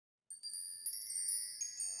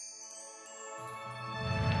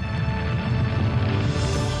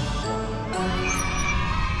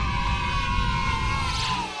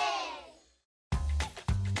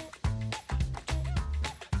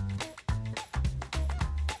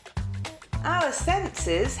Our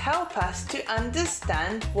senses help us to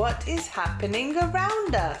understand what is happening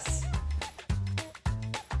around us.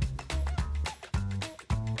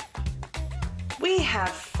 We have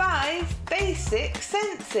 5 basic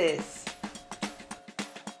senses.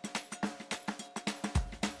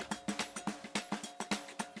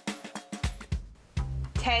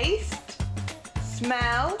 Taste,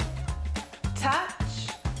 smell, touch,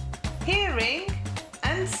 hearing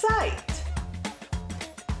and sight.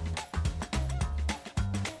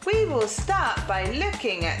 We will start by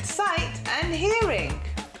looking at sight and hearing.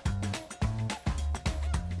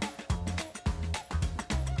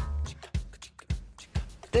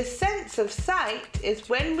 The sense of sight is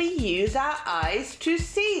when we use our eyes to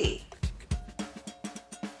see.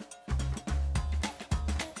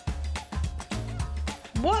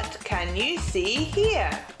 What can you see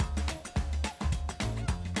here?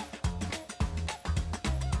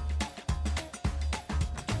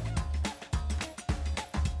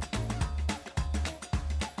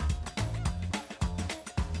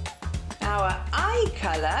 Our eye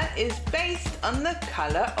color is based on the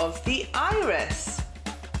color of the iris.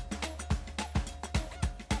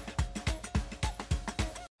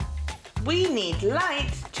 We need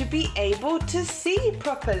light to be able to see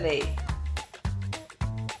properly.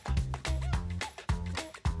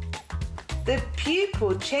 The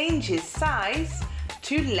pupil changes size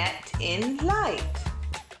to let in light.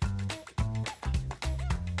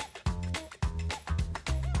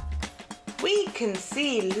 We can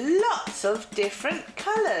see lots of different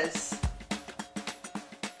colors.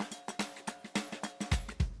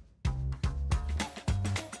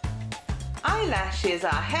 Eyelashes are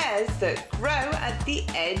hairs that grow at the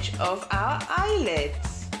edge of our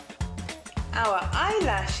eyelids. Our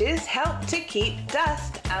eyelashes help to keep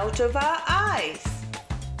dust out of our eyes.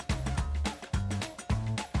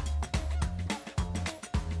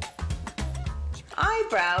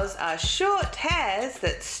 Eyebrows are short hairs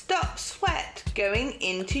that stop sweat going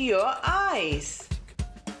into your eyes.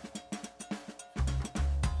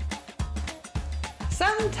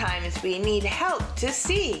 Sometimes we need help to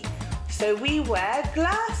see, so we wear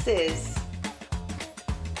glasses.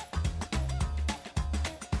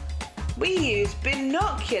 We use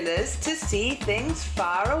binoculars to see things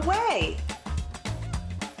far away.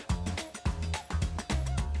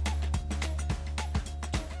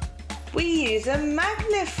 We use a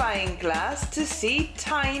magnifying glass to see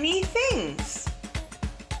tiny things.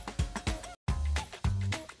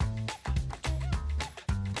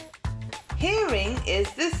 Hearing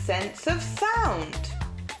is the sense of sound.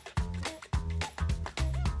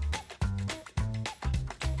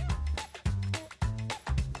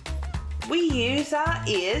 We use our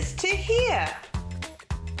ears to hear.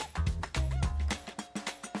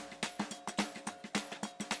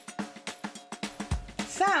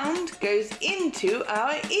 Sound goes into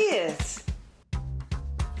our ears.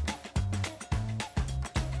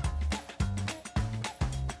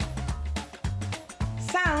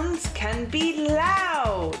 Sounds can be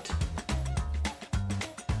loud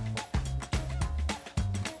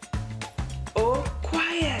or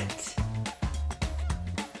quiet.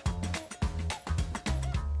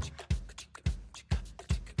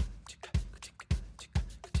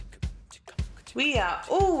 We are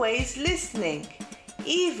always listening,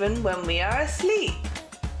 even when we are asleep.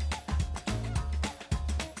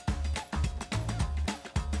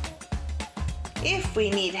 If we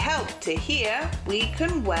need help to hear, we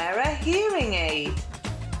can wear a hearing aid.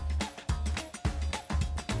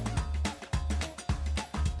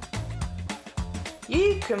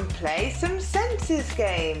 You can play some senses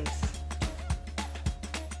games.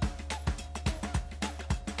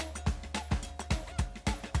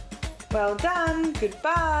 Well done,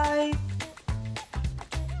 goodbye.